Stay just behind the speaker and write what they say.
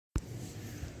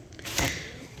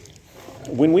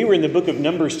When we were in the book of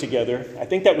Numbers together, I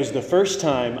think that was the first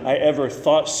time I ever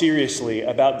thought seriously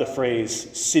about the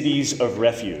phrase cities of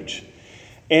refuge.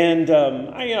 And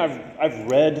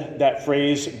I've read that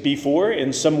phrase before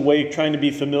in some way, trying to be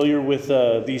familiar with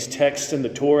these texts in the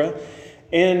Torah.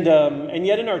 And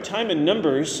yet in our time in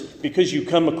Numbers, because you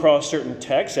come across certain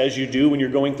texts, as you do when you're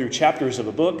going through chapters of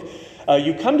a book,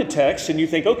 you come to texts and you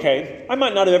think, okay, I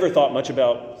might not have ever thought much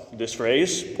about this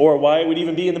phrase, or why it would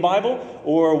even be in the Bible,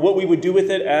 or what we would do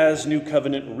with it as New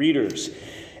Covenant readers.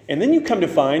 And then you come to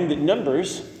find that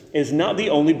Numbers is not the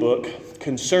only book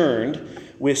concerned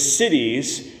with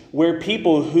cities where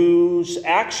people whose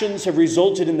actions have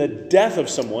resulted in the death of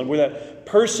someone, where that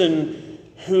person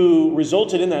who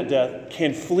resulted in that death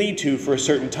can flee to for a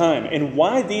certain time, and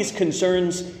why these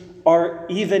concerns are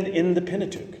even in the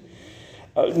Pentateuch.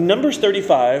 Numbers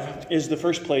 35 is the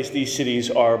first place these cities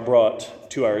are brought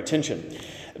to our attention.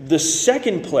 The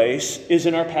second place is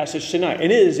in our passage tonight,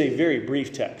 and it is a very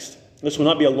brief text. This will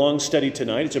not be a long study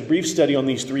tonight. It's a brief study on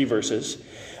these three verses.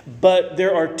 But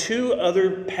there are two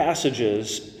other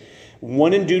passages,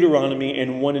 one in Deuteronomy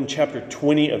and one in chapter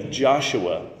 20 of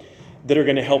Joshua, that are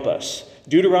going to help us.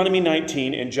 Deuteronomy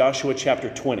 19 and Joshua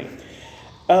chapter 20.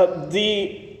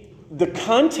 The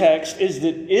context is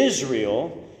that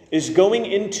Israel is going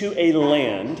into a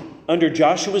land under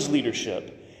Joshua's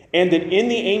leadership, and that in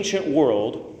the ancient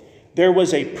world, there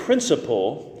was a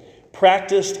principle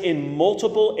practiced in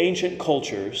multiple ancient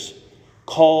cultures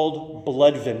called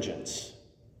blood vengeance.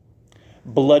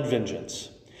 Blood vengeance.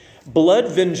 Blood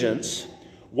vengeance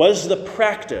was the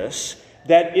practice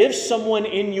that if someone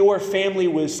in your family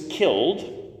was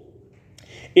killed,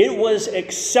 it was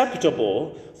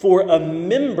acceptable for a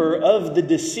member of the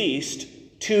deceased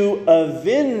to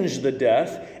avenge the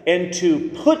death and to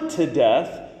put to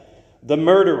death the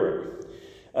murderer.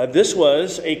 This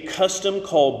was a custom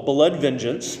called blood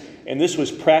vengeance, and this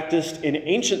was practiced in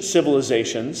ancient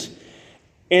civilizations.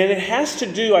 And it has to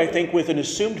do, I think, with an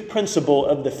assumed principle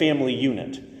of the family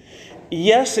unit.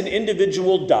 Yes, an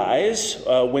individual dies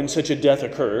when such a death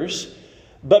occurs,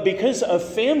 but because a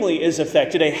family is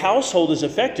affected, a household is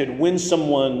affected when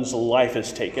someone's life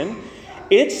is taken,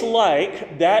 it's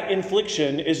like that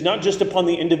infliction is not just upon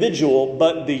the individual,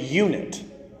 but the unit,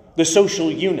 the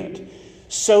social unit.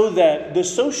 So that the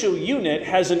social unit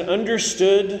has an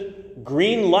understood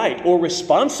green light or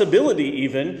responsibility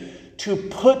even to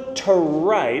put to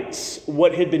rights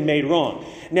what had been made wrong.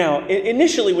 Now,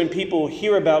 initially when people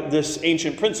hear about this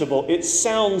ancient principle, it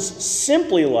sounds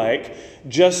simply like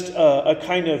just a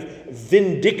kind of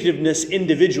vindictiveness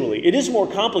individually. It is more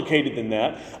complicated than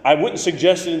that. I wouldn't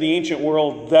suggest that in the ancient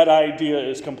world that idea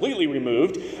is completely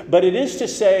removed, but it is to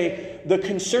say the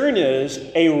concern is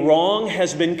a wrong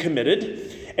has been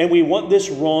committed, and we want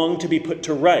this wrong to be put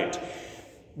to right.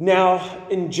 Now,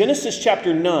 in Genesis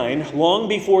chapter 9, long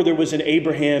before there was an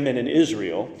Abraham and an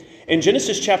Israel, in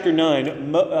Genesis chapter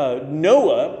 9,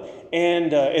 Noah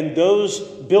and those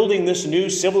building this new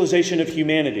civilization of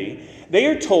humanity, they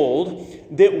are told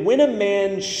that when a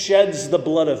man sheds the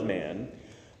blood of man,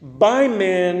 by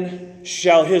man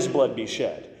shall his blood be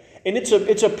shed. And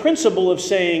it's a principle of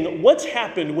saying, what's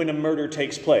happened when a murder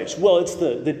takes place? Well, it's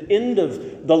the end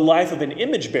of the life of an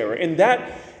image bearer. And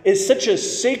that is such a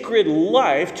sacred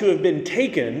life to have been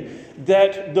taken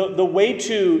that the way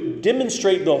to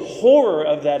demonstrate the horror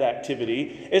of that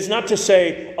activity is not to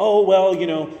say, oh, well,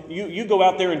 you go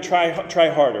out there and try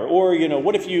harder. Or,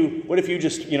 what if you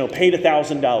just, paid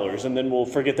 $1,000 and then we'll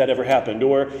forget that ever happened.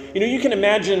 Or, you can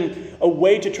imagine a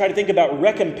way to try to think about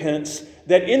recompense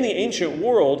that in the ancient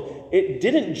world, it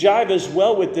didn't jive as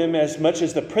well with them as much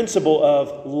as the principle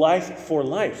of life for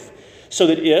life. So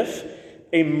that if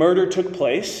a murder took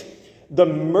place, the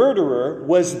murderer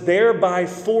was thereby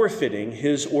forfeiting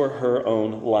his or her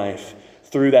own life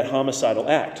through that homicidal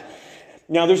act.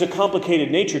 Now, there's a complicated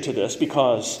nature to this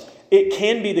because it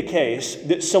can be the case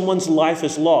that someone's life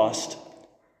is lost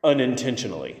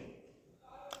unintentionally.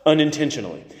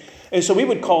 Unintentionally. And so we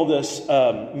would call this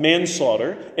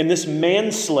manslaughter. And this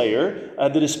manslayer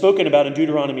that is spoken about in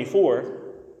Deuteronomy 4,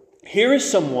 here is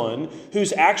someone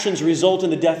whose actions result in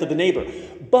the death of the neighbor.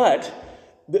 But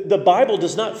the Bible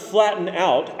does not flatten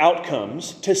out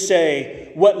outcomes to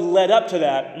say what led up to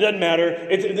that. It doesn't matter.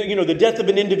 The death of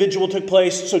an individual took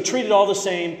place, so treat it all the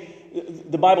same.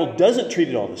 The Bible doesn't treat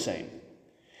it all the same.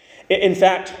 In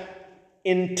fact,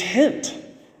 intent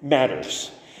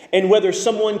matters. And whether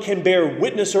someone can bear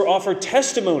witness or offer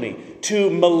testimony to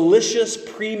malicious,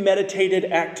 premeditated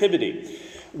activity.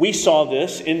 We saw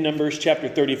this in Numbers chapter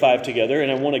 35 together,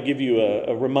 and I want to give you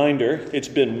a reminder. It's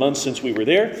been months since we were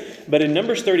there. But in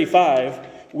Numbers 35,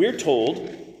 we're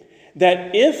told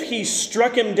that if he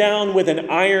struck him down with an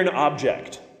iron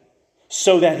object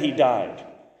so that he died,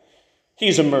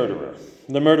 he's a murderer.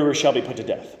 The murderer shall be put to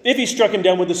death. If he struck him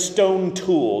down with a stone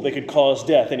tool that could cause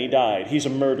death and he died, he's a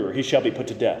murderer. He shall be put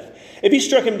to death. If he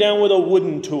struck him down with a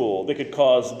wooden tool that could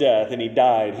cause death and he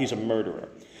died, he's a murderer.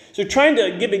 So trying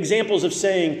to give examples of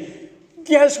saying,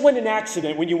 yeah, this wasn't an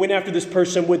accident when you went after this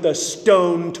person with a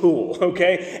stone tool,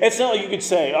 okay? It's not like you could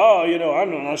say, oh,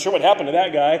 I'm not sure what happened to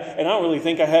that guy, and I don't really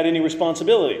think I had any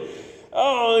responsibility.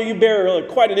 Oh, you bear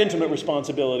quite an intimate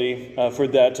responsibility for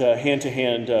that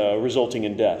hand-to-hand resulting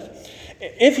in death.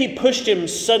 If he pushed him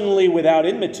suddenly without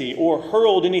enmity, or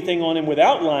hurled anything on him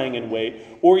without lying in wait,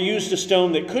 or used a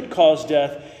stone that could cause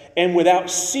death, and without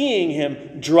seeing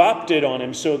him, dropped it on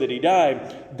him so that he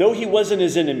died, though he wasn't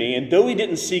his enemy, and though he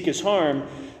didn't seek his harm,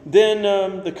 then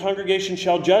the congregation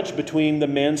shall judge between the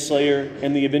manslayer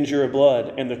and the avenger of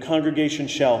blood, and the congregation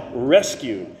shall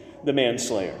rescue the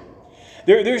manslayer.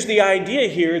 There's the idea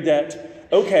here that,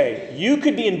 okay, you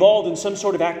could be involved in some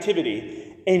sort of activity,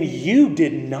 and you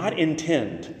did not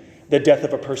intend the death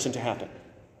of a person to happen.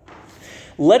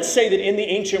 Let's say that in the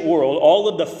ancient world, all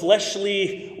of the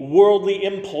fleshly, worldly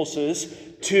impulses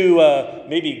to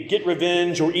maybe get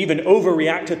revenge or even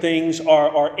overreact to things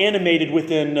are animated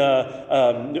within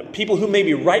people who may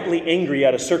be rightly angry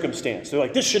at a circumstance. They're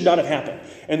like, this should not have happened.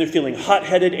 And they're feeling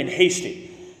hot-headed and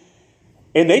hasty.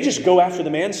 And they just go after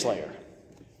the manslayer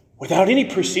without any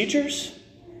procedures,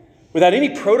 without any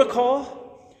protocol,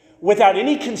 without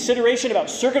any consideration about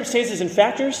circumstances and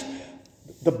factors.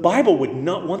 The Bible would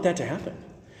not want that to happen.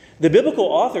 The biblical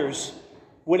authors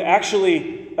would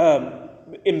actually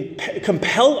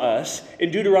compel us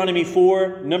in Deuteronomy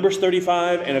 4, Numbers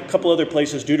 35, and a couple other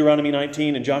places, Deuteronomy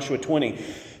 19 and Joshua 20,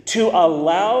 to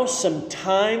allow some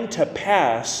time to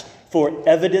pass for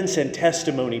evidence and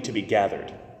testimony to be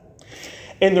gathered.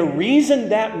 And the reason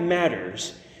that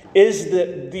matters is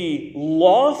that the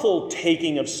lawful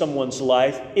taking of someone's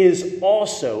life is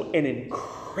also an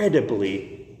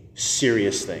incredibly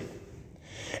serious thing.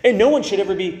 And no one should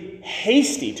ever be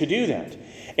hasty to do that.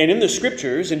 And in the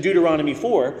scriptures, in Deuteronomy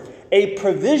 4, a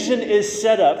provision is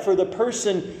set up for the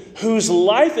person whose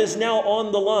life is now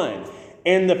on the line.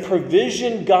 And the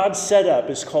provision God set up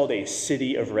is called a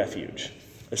city of refuge.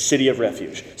 A city of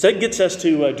refuge. So that gets us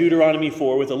to Deuteronomy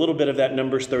 4 with a little bit of that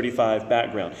Numbers 35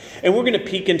 background. And we're going to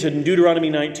peek into Deuteronomy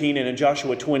 19 and in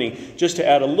Joshua 20 just to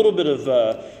add a little bit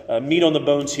of meat on the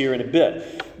bones here in a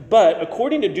bit. But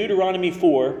according to Deuteronomy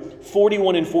 4,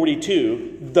 41 and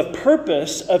 42, the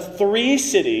purpose of 3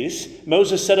 cities,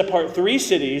 Moses set apart 3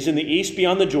 cities in the east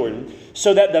beyond the Jordan,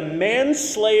 so that the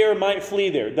manslayer might flee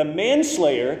there. The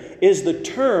manslayer is the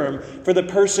term for the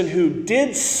person who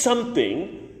did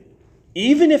something,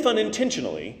 even if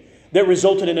unintentionally, that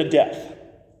resulted in a death.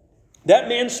 That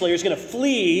manslayer is going to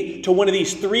flee to one of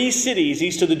these 3 cities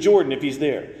east of the Jordan if he's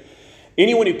there.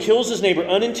 Anyone who kills his neighbor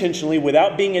unintentionally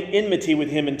without being at enmity with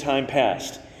him in time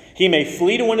past, he may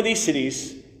flee to one of these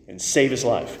cities and save his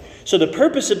life. So the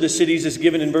purpose of the cities is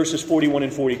given in verses 41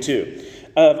 and 42.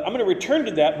 I'm going to return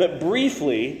to that, but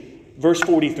briefly, verse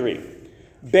 43.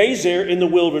 Bezer in the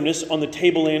wilderness on the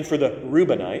tableland for the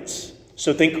Reubenites,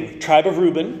 so think tribe of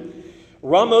Reuben.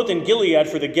 Ramoth and Gilead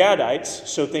for the Gadites,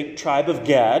 so think tribe of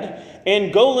Gad.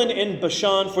 And Golan and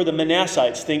Bashan for the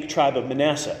Manassites, think tribe of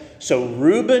Manasseh. So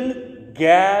Reuben,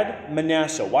 Gad,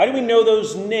 Manasseh. Why do we know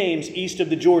those names east of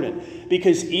the Jordan?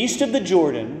 Because east of the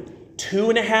Jordan,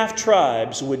 2.5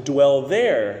 tribes would dwell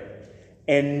there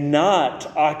and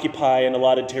not occupy an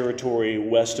allotted territory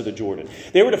west of the Jordan.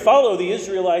 They were to follow the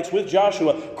Israelites with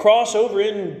Joshua, cross over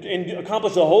and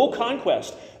accomplish the whole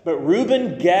conquest. But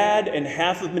Reuben, Gad, and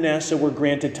half of Manasseh were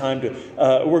granted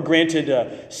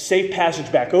safe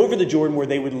passage back over the Jordan where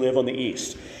they would live on the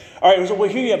east. All right, so well,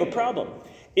 here you have a problem.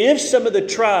 If some of the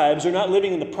tribes are not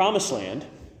living in the promised land,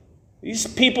 these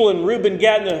people in Reuben,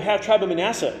 Gad, and the half tribe of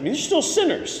Manasseh, they're still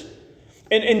sinners.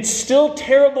 And still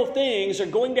terrible things are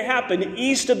going to happen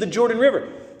east of the Jordan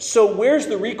River. So where's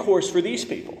the recourse for these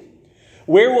people?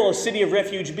 Where will a city of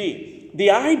refuge be?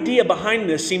 The idea behind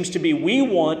this seems to be we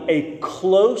want a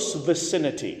close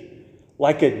vicinity,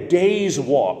 like a day's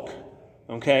walk.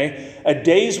 Okay? A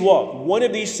day's walk, one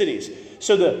of these cities.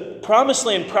 So the promised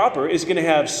land proper is going to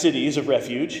have cities of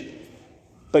refuge,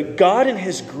 but God in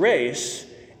his grace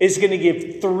is going to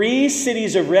give 3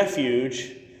 cities of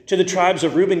refuge to the tribes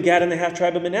of Reuben, Gad, and the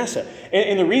half-tribe of Manasseh.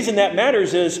 And the reason that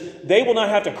matters is they will not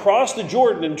have to cross the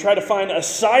Jordan and try to find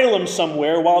asylum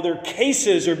somewhere while their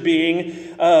cases are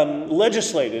being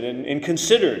legislated and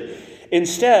considered.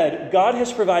 Instead, God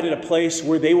has provided a place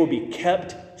where they will be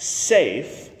kept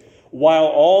safe while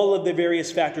all of the various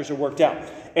factors are worked out.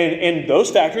 And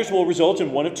those factors will result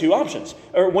in one of two options,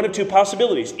 or one of two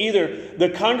possibilities. Either the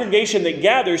congregation that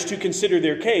gathers to consider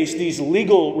their case, these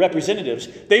legal representatives,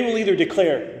 they will either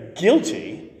declare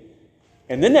guilty,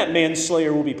 and then that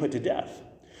manslayer will be put to death.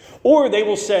 Or they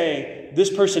will say, this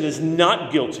person is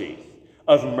not guilty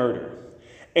of murder.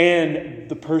 And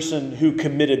the person who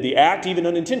committed the act, even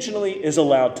unintentionally, is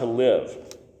allowed to live.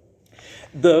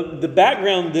 The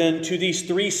background then to these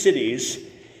three cities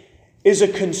is a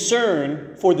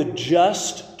concern for the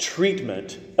just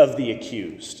treatment of the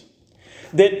accused.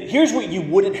 That here's what you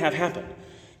wouldn't have happen.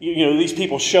 You know, these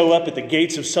people show up at the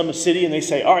gates of some city and they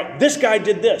say, all right, this guy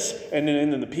did this. And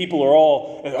then the people are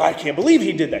all, I can't believe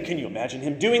he did that. Can you imagine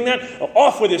him doing that?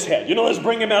 Off with his head. Let's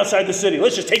bring him outside the city.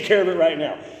 Let's just take care of it right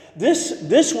now.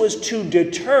 This was to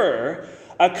deter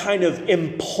a kind of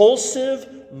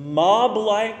impulsive,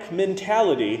 mob-like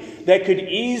mentality that could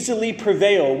easily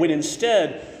prevail when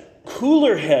instead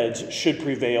cooler heads should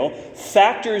prevail,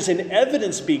 factors and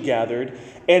evidence be gathered,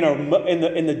 and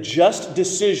the just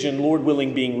decision, Lord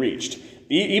willing, being reached.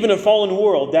 Even a fallen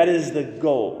world, that is the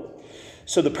goal.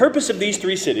 So the purpose of these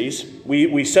three cities,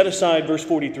 we set aside verse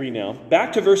 43 now.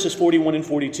 Back to verses 41 and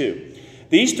 42.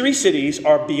 These three cities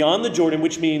are beyond the Jordan,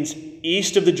 which means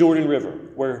east of the Jordan River,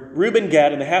 where Reuben,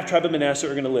 Gad, and the half-tribe of Manasseh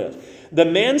are going to live. The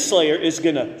manslayer is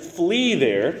going to flee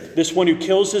there, this one who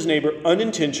kills his neighbor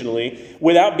unintentionally,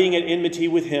 without being at enmity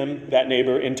with him, that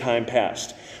neighbor, in time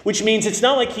past. Which means it's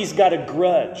not like he's got a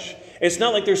grudge. It's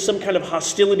not like there's some kind of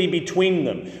hostility between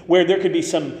them, where there could be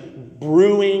some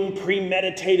brewing,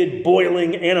 premeditated,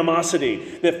 boiling animosity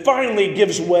that finally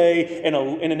gives way in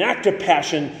an act of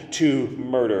passion to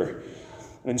murder.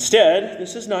 Instead,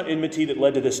 this is not enmity that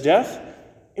led to this death.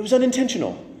 It was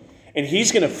unintentional. And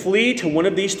he's going to flee to one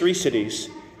of these three cities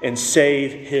and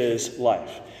save his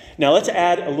life. Now, let's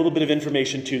add a little bit of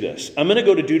information to this. I'm going to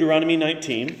go to Deuteronomy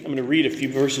 19. I'm going to read a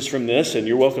few verses from this, and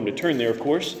you're welcome to turn there, of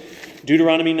course.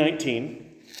 Deuteronomy 19.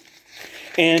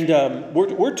 And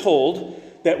we're told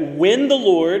that when the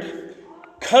Lord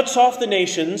cuts off the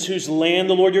nations whose land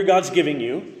the Lord your God's giving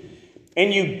you,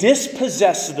 and you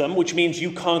dispossess them, which means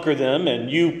you conquer them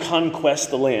and you conquest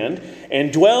the land,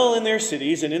 and dwell in their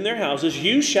cities and in their houses,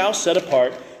 you shall set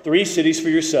apart 3 cities for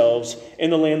yourselves in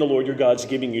the land the Lord your God's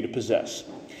giving you to possess.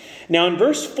 Now in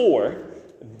verse 4,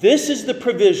 this is the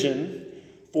provision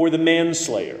for the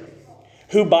manslayer,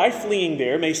 who by fleeing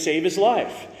there may save his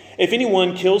life. If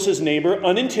anyone kills his neighbor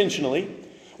unintentionally,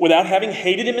 without having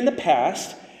hated him in the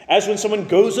past, as when someone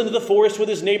goes into the forest with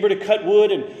his neighbor to cut wood,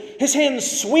 and his hand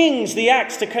swings the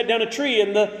axe to cut down a tree,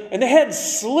 and the head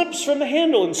slips from the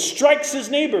handle and strikes his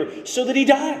neighbor so that he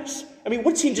dies. I mean,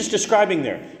 what's he just describing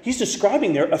there? He's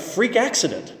describing there a freak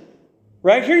accident.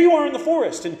 Right? Here you are in the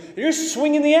forest, and you're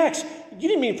swinging the axe. You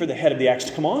didn't mean for the head of the axe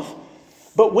to come off.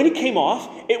 But when it came off,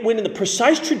 it went in the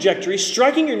precise trajectory,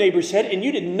 striking your neighbor's head, and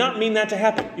you did not mean that to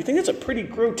happen. You think that's a pretty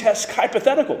grotesque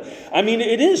hypothetical. I mean,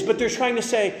 it is, but they're trying to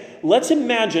say, let's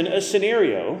imagine a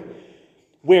scenario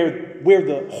where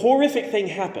the horrific thing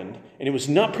happened, and it was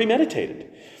not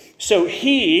premeditated. So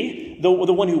he, the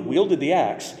one who wielded the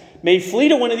axe, may flee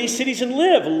to one of these cities and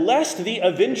live, lest the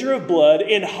avenger of blood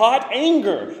in hot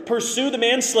anger pursue the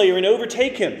manslayer and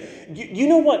overtake him. You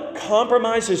know what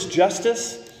compromises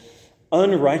justice?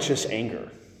 Unrighteous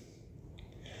anger.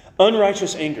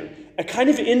 Unrighteous anger. A kind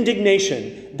of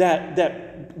indignation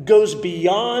that goes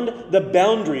beyond the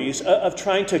boundaries of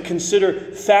trying to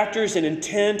consider factors and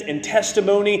intent and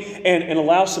testimony and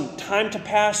allow some time to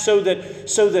pass so that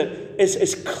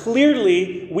as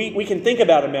clearly we can think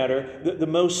about a matter, the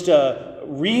most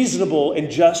reasonable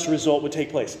and just result would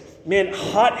take place. Man,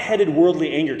 hot-headed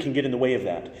worldly anger can get in the way of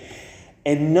that.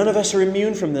 And none of us are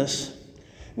immune from this.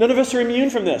 None of us are immune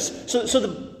from this. So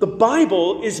the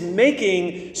Bible is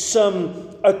making some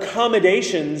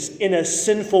accommodations in a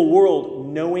sinful world,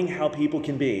 knowing how people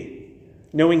can be.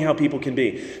 Knowing how people can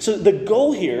be. So the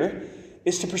goal here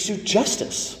is to pursue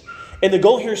justice. And the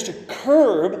goal here is to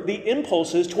curb the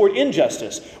impulses toward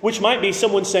injustice, which might be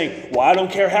someone saying, well, I don't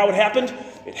care how it happened.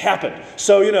 It happened.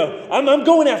 So, I'm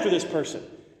going after this person.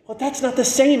 Well, that's not the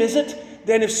same, is it?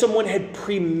 Than if someone had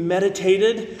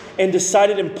premeditated and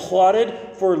decided and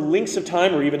plotted for lengths of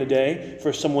time or even a day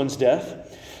for someone's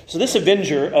death. So this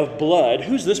avenger of blood,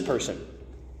 who's this person?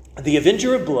 The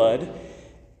avenger of blood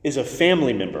is a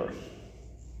family member.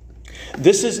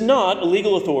 This is not a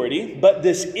legal authority, but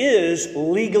this is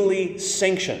legally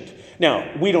sanctioned.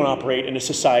 Now, we don't operate in a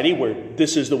society where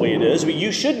this is the way it is, but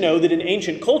you should know that in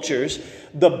ancient cultures,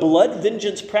 the blood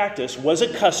vengeance practice was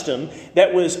a custom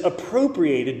that was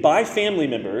appropriated by family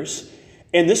members,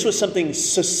 and this was something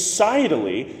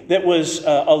societally that was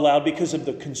allowed because of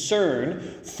the concern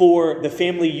for the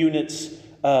family unit's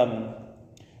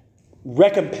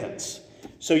recompense.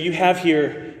 So you have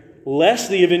here, lest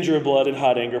the avenger of blood in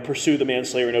hot anger pursue the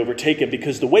manslayer and overtake him,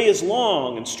 because the way is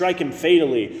long, and strike him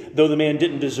fatally, though the man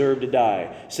didn't deserve to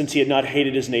die, since he had not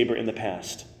hated his neighbor in the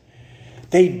past.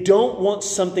 They don't want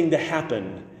something to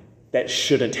happen that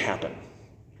shouldn't happen.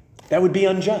 That would be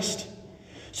unjust.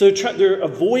 So they're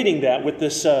avoiding that with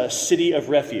this city of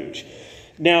refuge.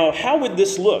 Now, how would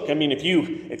this look? I mean, if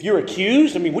you're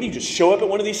accused, what do you just show up at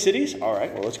one of these cities? All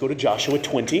right, well, let's go to Joshua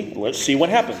 20. Let's see what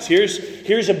happens.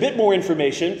 Here's a bit more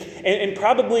information, and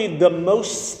probably the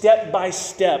most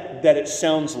step-by-step that it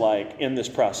sounds like in this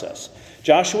process.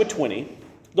 Joshua 20,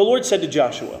 the Lord said to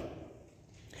Joshua,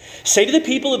 "Say to the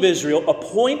people of Israel,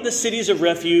 appoint the cities of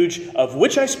refuge of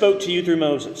which I spoke to you through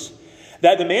Moses,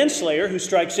 that the manslayer who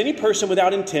strikes any person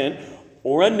without intent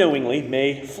or unknowingly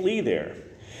may flee there.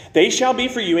 They shall be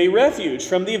for you a refuge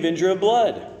from the avenger of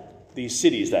blood." These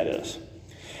cities, that is.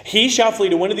 "He shall flee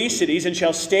to one of these cities and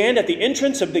shall stand at the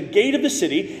entrance of the gate of the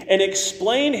city and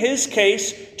explain his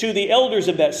case to the elders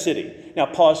of that city." Now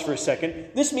pause for a second.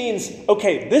 This means,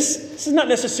 okay, this is not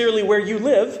necessarily where you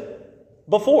live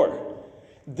before.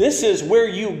 This is where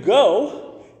you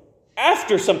go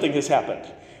after something has happened.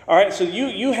 All right, so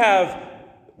you have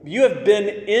been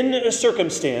in a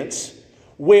circumstance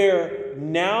where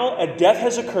now a death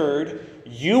has occurred,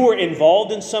 you were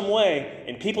involved in some way,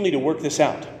 and people need to work this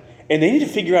out. And they need to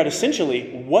figure out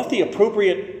essentially what the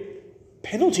appropriate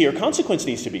penalty or consequence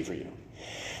needs to be for you.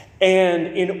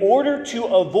 And in order to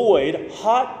avoid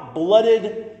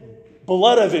hot-blooded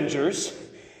blood avengers,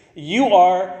 you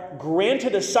are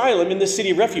granted asylum in the city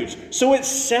of refuge. So it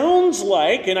sounds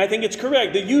like, and I think it's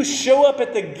correct, that you show up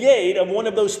at the gate of one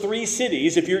of those three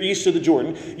cities, if you're east of the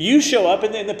Jordan. You show up,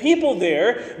 and then the people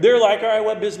there, they're like, all right,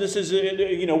 what business is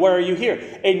it? Why are you here?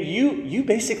 And you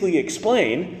basically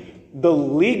explain the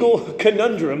legal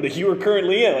conundrum that you are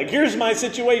currently in. Like, here's my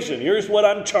situation. Here's what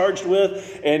I'm charged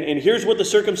with, and here's what the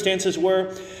circumstances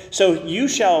were. So you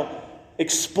shall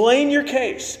explain your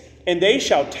case. And they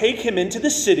shall take him into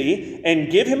the city and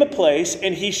give him a place,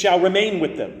 and he shall remain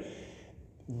with them.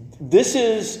 This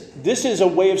is a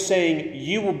way of saying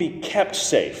you will be kept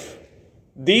safe.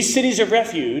 These cities of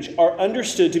refuge are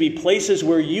understood to be places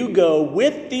where you go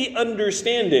with the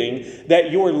understanding that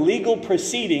your legal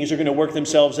proceedings are going to work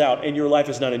themselves out and your life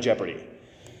is not in jeopardy.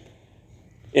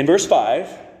 In verse 5,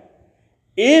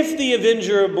 if the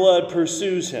avenger of blood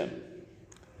pursues him,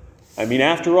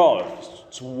 after all,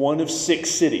 it's one of 6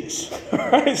 cities. All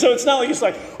right? So it's not like it's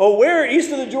like, oh, where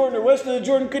east of the Jordan or west of the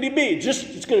Jordan could he be?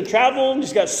 It's going to travel, and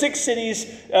he's got 6 cities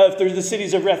if there's the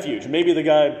cities of refuge. Maybe the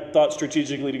guy thought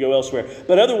strategically to go elsewhere.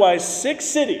 But otherwise, 6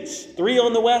 cities, 3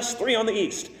 on the west, 3 on the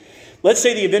east. Let's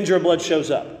say the avenger of blood shows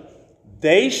up.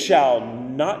 They shall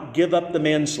not give up the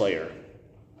manslayer.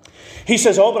 He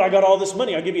says, oh, but I got all this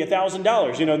money. I'll give you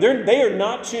 $1,000. They are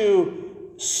not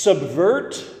to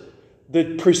subvert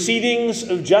the proceedings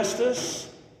of justice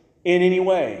in any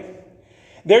way.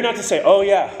 They're not to say, oh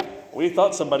yeah, we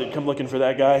thought somebody'd come looking for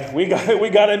that guy. We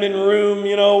got him in room,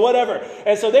 whatever.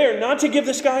 And so they are not to give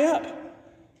this guy up.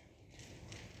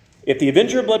 If the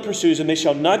avenger of blood pursues him, they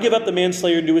shall not give up the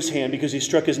manslayer into his hand because he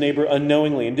struck his neighbor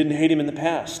unknowingly and didn't hate him in the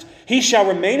past. He shall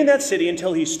remain in that city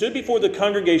until he stood before the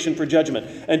congregation for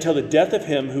judgment, until the death of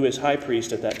him who is high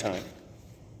priest at that time.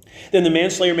 Then the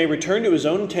manslayer may return to his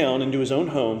own town and to his own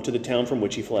home, to the town from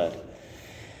which he fled.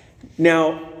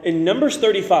 Now, in Numbers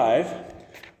 35,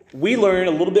 we learn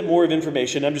a little bit more of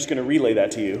information. I'm just going to relay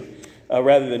that to you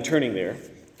rather than turning there.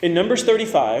 In Numbers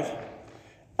 35,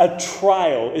 a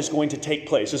trial is going to take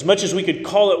place. As much as we could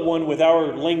call it one with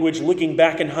our language looking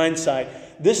back in hindsight,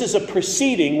 this is a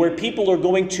proceeding where people are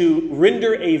going to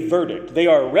render a verdict. They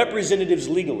are representatives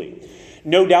legally.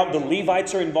 No doubt the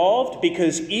Levites are involved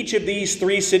because each of these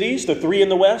 3 cities, the 3 in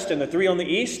the west and the 3 on the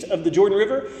east of the Jordan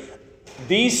River,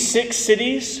 these 6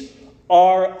 cities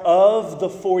are of the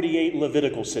 48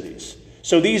 Levitical cities.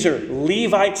 So these are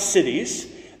Levite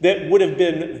cities that would have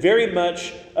been very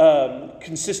much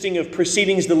consisting of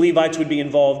proceedings the Levites would be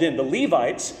involved in. The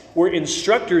Levites were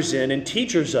instructors in and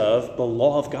teachers of the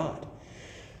law of God.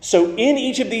 So in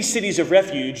each of these cities of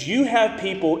refuge, you have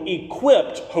people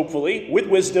equipped, hopefully, with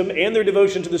wisdom and their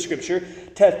devotion to the Scripture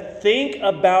to think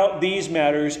about these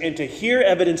matters and to hear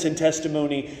evidence and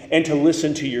testimony and to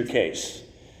listen to your case.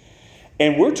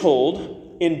 And we're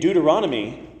told in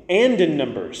Deuteronomy and in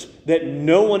Numbers that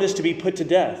no one is to be put to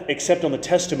death except on the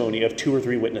testimony of 2 or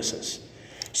 3 witnesses.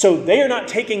 So they are not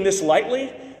taking this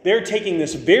lightly. They're taking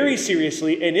this very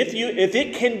seriously. And if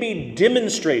it can be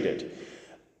demonstrated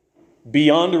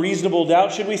beyond a reasonable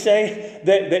doubt, should we say,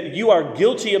 that you are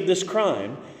guilty of this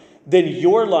crime, then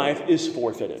your life is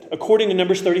forfeited. According to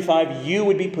Numbers 35, you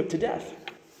would be put to death.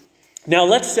 Now,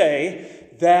 let's say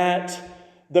that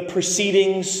the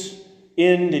proceedings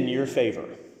end in your favor,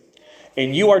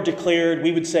 and you are declared,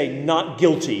 we would say, not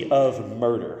guilty of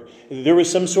murder. There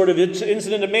was some sort of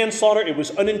incident of manslaughter. It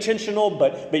was unintentional,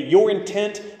 but your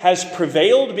intent has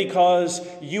prevailed because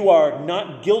you are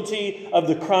not guilty of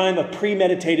the crime of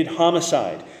premeditated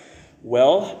homicide.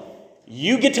 Well,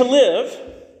 you get to live,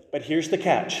 but here's the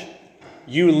catch.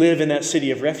 You live in that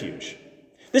city of refuge.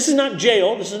 This is not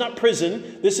jail. This is not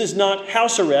prison. This is not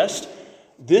house arrest.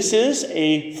 This is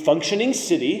a functioning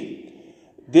city.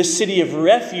 This city of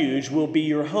refuge will be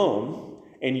your home,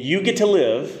 and you get to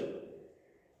live.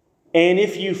 And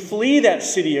if you flee that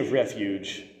city of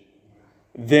refuge,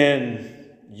 then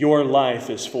your life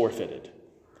is forfeited.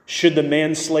 Should the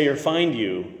manslayer find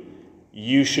you,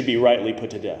 you should be rightly put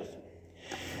to death.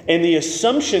 And the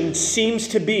assumption seems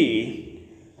to be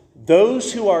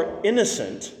those who are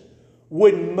innocent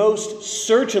would most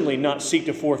certainly not seek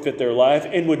to forfeit their life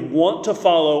and would want to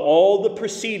follow all the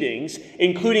proceedings,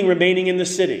 including remaining in the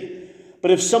city.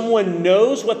 But if someone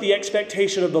knows what the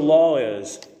expectation of the law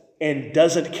is and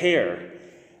doesn't care,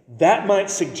 that might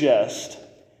suggest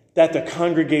that the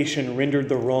congregation rendered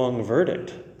the wrong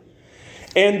verdict.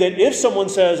 And that if someone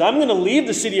says, I'm going to leave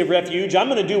the city of refuge, I'm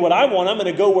going to do what I want, I'm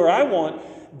going to go where I want,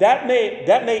 that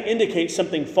may indicate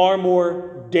something far more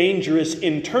dangerous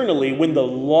internally when the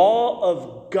law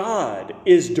of God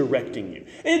is directing you.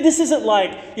 And this isn't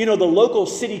like, the local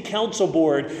city council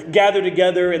board gathered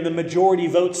together and the majority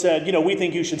vote said, we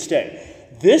think you should stay.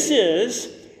 This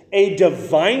is a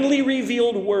divinely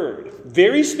revealed word,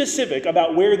 very specific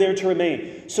about where they're to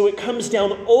remain. So it comes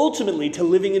down ultimately to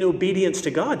living in obedience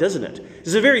to God, doesn't it? This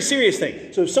is a very serious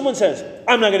thing. So if someone says,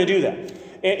 I'm not going to do that,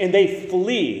 and they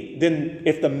flee, then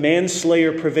if the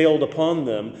manslayer prevailed upon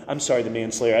them, the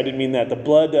manslayer, I didn't mean that, the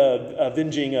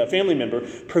blood-avenging family member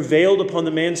prevailed upon the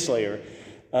manslayer,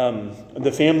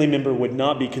 the family member would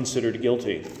not be considered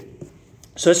guilty.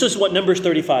 So this is what Numbers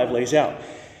 35 lays out.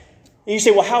 And you say,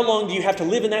 well, how long do you have to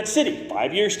live in that city?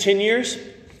 5 years, 10 years?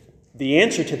 The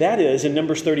answer to that is, in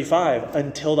Numbers 35,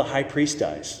 until the high priest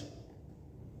dies.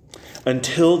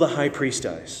 Until the high priest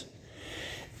dies.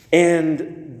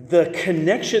 And the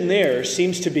connection there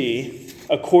seems to be,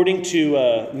 according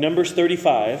to Numbers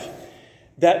 35,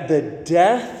 that the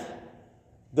death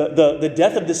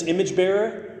of this image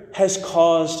bearer has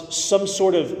caused some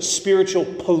sort of spiritual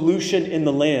pollution in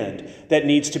the land that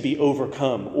needs to be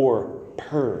overcome or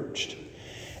purged.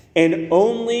 And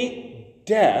only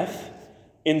death,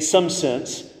 in some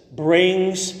sense,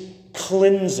 brings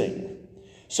cleansing.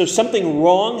 So something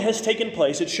wrong has taken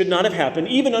place. It should not have happened,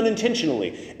 even unintentionally.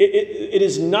 It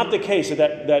is not the case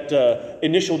that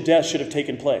initial death should have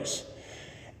taken place.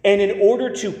 And in order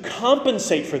to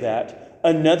compensate for that,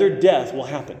 another death will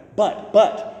happen.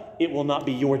 But it will not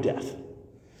be your death.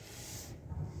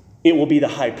 It will be the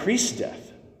high priest's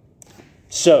death.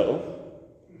 So,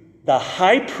 the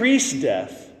high priest's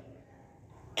death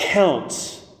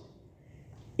counts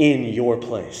in your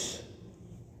place.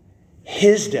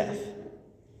 His death,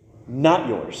 not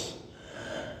yours.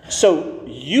 So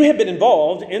you have been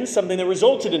involved in something that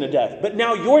resulted in a death, but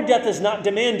now your death is not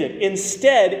demanded.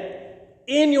 Instead,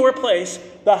 in your place,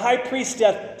 the high priest's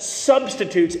death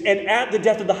substitutes, and at the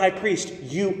death of the high priest,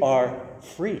 you are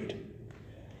freed.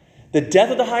 The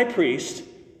death of the high priest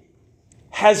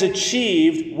has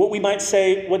achieved what we might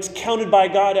say, what's counted by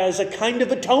God as a kind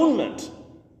of atonement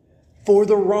for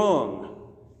the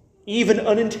wrong, even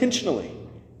unintentionally,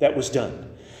 that was done.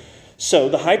 So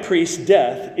the high priest's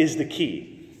death is the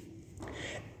key.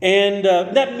 And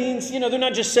that means, they're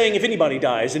not just saying if anybody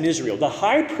dies in Israel. The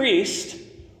high priest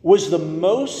was the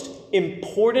most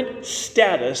important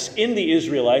status in the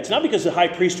Israelites, not because the high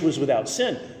priest was without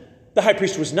sin. The high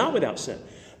priest was not without sin.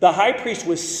 The high priest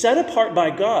was set apart by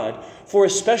God for a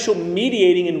special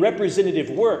mediating and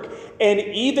representative work. And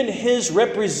even his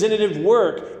representative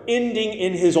work ending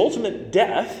in his ultimate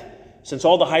death, since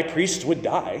all the high priests would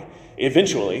die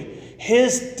eventually,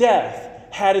 his death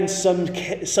had in some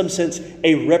sense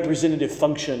a representative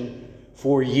function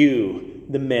for you,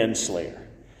 the manslayer.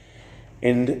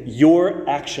 And your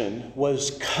action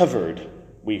was covered,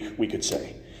 we could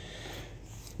say.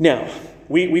 Now,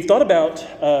 we've thought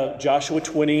about Joshua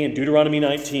 20 and Deuteronomy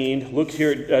 19. Look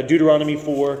here at Deuteronomy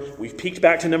 4. We've peeked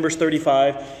back to Numbers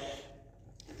 35.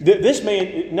 This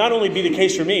may not only be the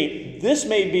case for me, this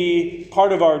may be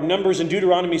part of our Numbers and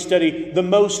Deuteronomy study the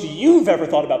most you've ever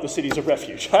thought about the cities of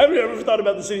refuge. I haven't ever thought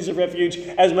about the cities of refuge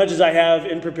as much as I have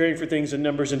in preparing for things in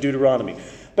Numbers and Deuteronomy.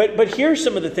 But here are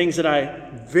some of the things that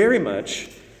I very much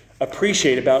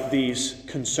appreciate about these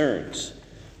concerns.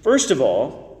 First of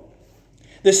all,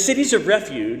 the cities of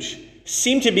refuge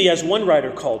seem to be, as one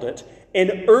writer called it,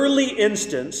 an early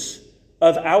instance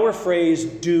of our phrase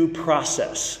due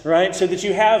process, right? So that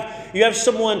you have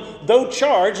someone, though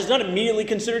charged, is not immediately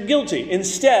considered guilty.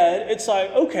 Instead, it's like,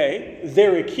 okay,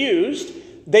 they're accused.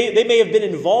 They may have been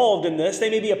involved in this. They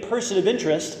may be a person of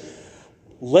interest.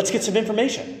 Let's get some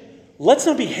information. Let's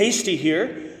not be hasty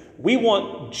here. We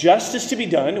want justice to be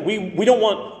done. We don't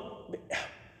want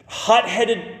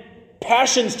hot-headed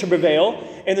passions to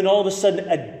prevail, and then all of a sudden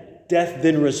a death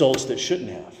then results that shouldn't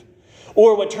have.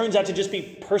 Or what turns out to just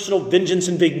be personal vengeance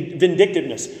and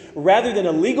vindictiveness, rather than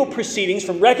a legal proceedings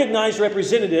from recognized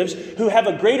representatives who have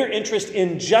a greater interest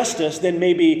in justice than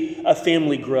maybe a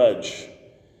family grudge.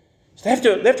 So they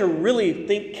have to really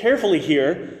think carefully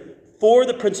here for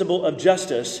the principle of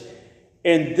justice.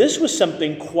 And this was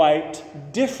something quite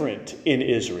different in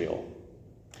Israel.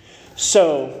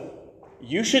 So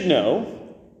you should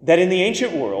know that in the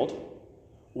ancient world,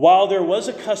 while there was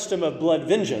a custom of blood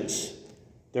vengeance,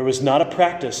 there was not a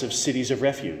practice of cities of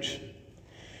refuge.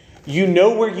 You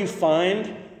know where you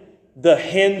find the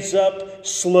hands up,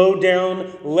 slow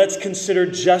down, let's consider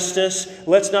justice,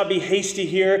 let's not be hasty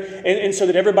here, and so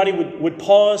that everybody would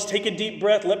pause, take a deep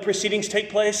breath, let proceedings take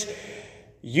place.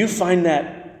 You find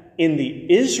that in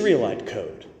the Israelite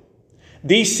code.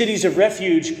 These cities of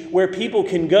refuge where people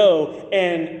can go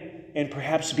and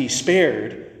perhaps be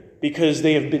spared because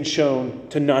they have been shown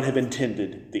to not have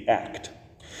intended the act.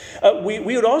 We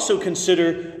would also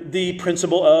consider the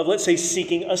principle of, let's say,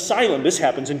 seeking asylum. This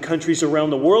happens in countries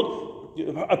around the world.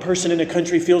 A person in a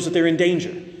country feels that they're in danger.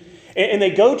 And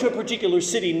they go to a particular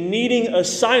city needing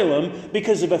asylum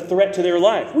because of a threat to their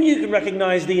life. Well, you can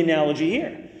recognize the analogy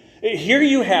here. Here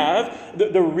you have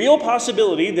the real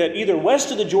possibility that either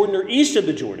west of the Jordan or east of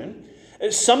the Jordan,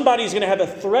 somebody's going to have a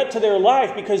threat to their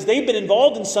life because they've been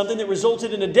involved in something that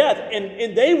resulted in a death.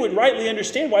 And they would rightly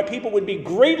understand why people would be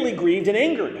greatly grieved and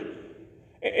angered.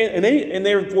 And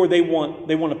therefore they want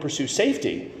to pursue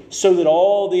safety so that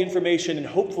all the information and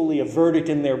hopefully a verdict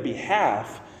in their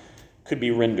behalf could be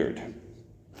rendered.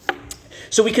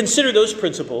 So we consider those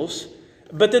principles.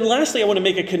 But then lastly, I want to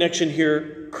make a connection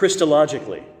here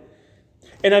Christologically.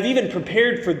 And I've even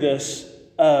prepared for this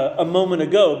a moment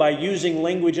ago by using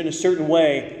language in a certain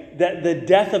way that the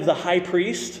death of the high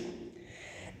priest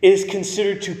is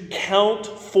considered to count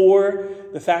for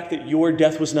the fact that your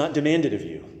death was not demanded of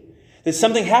you. That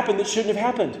something happened that shouldn't have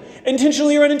happened,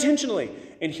 intentionally or unintentionally.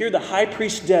 And here the high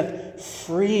priest's death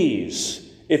frees,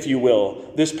 if you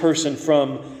will, this person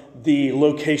from the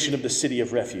location of the city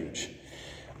of refuge.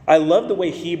 I love the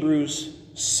way Hebrews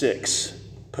 6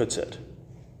 puts it.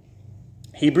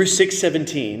 Hebrews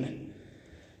 6:17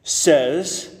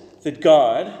 says that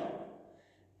God,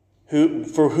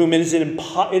 for whom it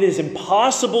is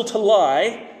impossible to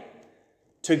lie,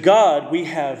 to God we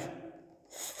have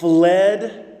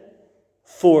fled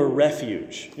for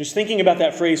refuge. Just thinking about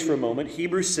that phrase for a moment,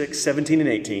 Hebrews 6:17 and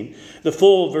 18. The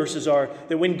full verses are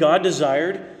that when God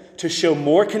desired to show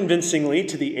more convincingly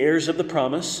to the heirs of the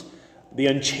promise the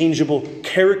unchangeable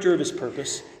character of his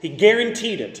purpose, he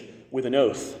guaranteed it with an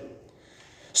oath.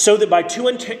 So that by two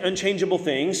unchangeable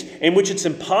things, in which it's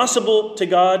impossible for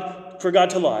God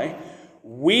to lie,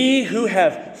 we who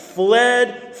have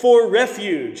fled for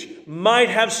refuge might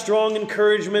have strong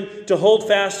encouragement to hold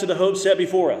fast to the hope set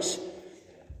before us.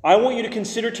 I want you to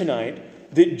consider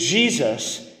tonight that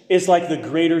Jesus is like the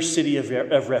greater city of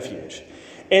refuge.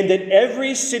 And that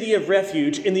every city of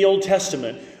refuge in the Old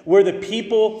Testament where the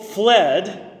people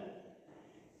fled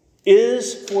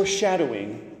is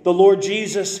foreshadowing the Lord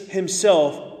Jesus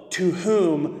himself, to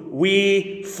whom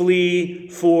we flee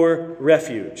for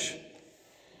refuge.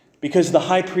 Because the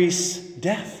high priest's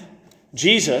death,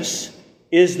 Jesus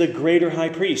is the greater high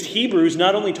priest. Hebrews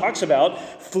not only talks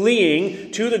about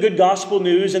fleeing to the good gospel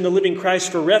news and the living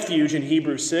Christ for refuge in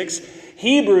Hebrews 6,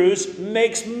 Hebrews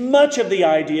makes much of the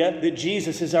idea that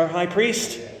Jesus is our high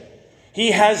priest.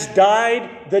 He has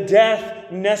died the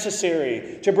death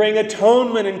necessary to bring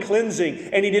atonement and cleansing.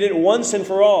 And he did it once and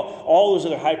for all. All those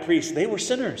other high priests, they were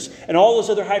sinners. And all those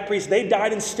other high priests, they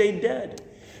died and stayed dead.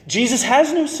 Jesus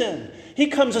has no sin. He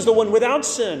comes as the one without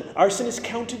sin. Our sin is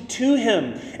counted to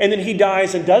him. And then he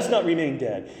dies and does not remain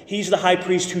dead. He's the high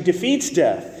priest who defeats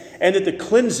death. And that the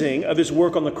cleansing of his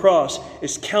work on the cross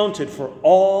is counted for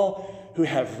all who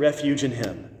have refuge in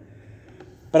him.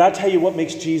 But I'll tell you what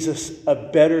makes Jesus a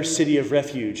better city of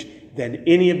refuge than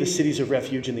any of the cities of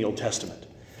refuge in the Old Testament.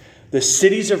 The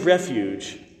cities of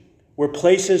refuge were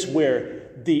places where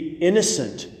the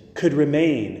innocent could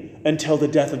remain until the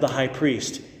death of the high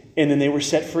priest, and then they were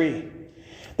set free.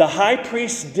 The high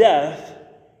priest's death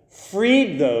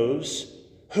freed those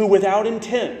who without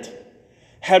intent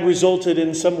had resulted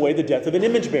in some way the death of an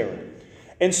image bearer.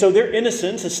 And so their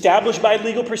innocence, established by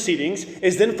legal proceedings,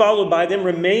 is then followed by them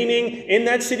remaining in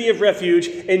that city of refuge.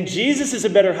 And Jesus is a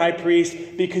better high priest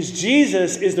because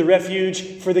Jesus is the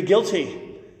refuge for the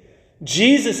guilty.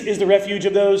 Jesus is the refuge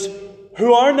of those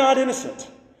who are not innocent,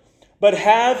 but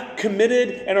have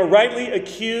committed and are rightly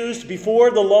accused before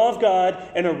the law of God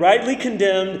and are rightly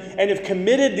condemned and have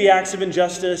committed the acts of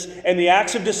injustice and the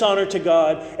acts of dishonor to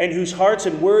God, and whose hearts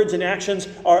and words and actions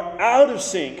are out of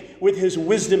sync with his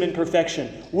wisdom and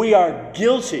perfection. We are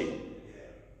guilty.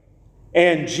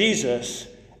 And Jesus,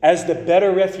 as the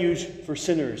better refuge for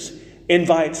sinners,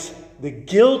 invites the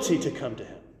guilty to come to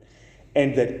him,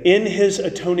 and that in his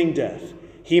atoning death,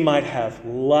 he might have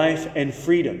life and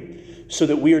freedom, so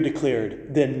that we are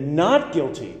declared then not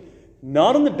guilty,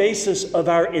 not on the basis of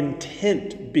our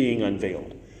intent being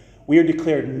unveiled. We are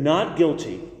declared not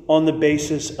guilty on the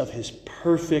basis of his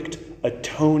perfect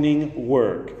atoning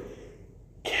work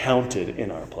counted in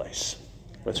our place.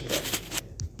 Let's pray.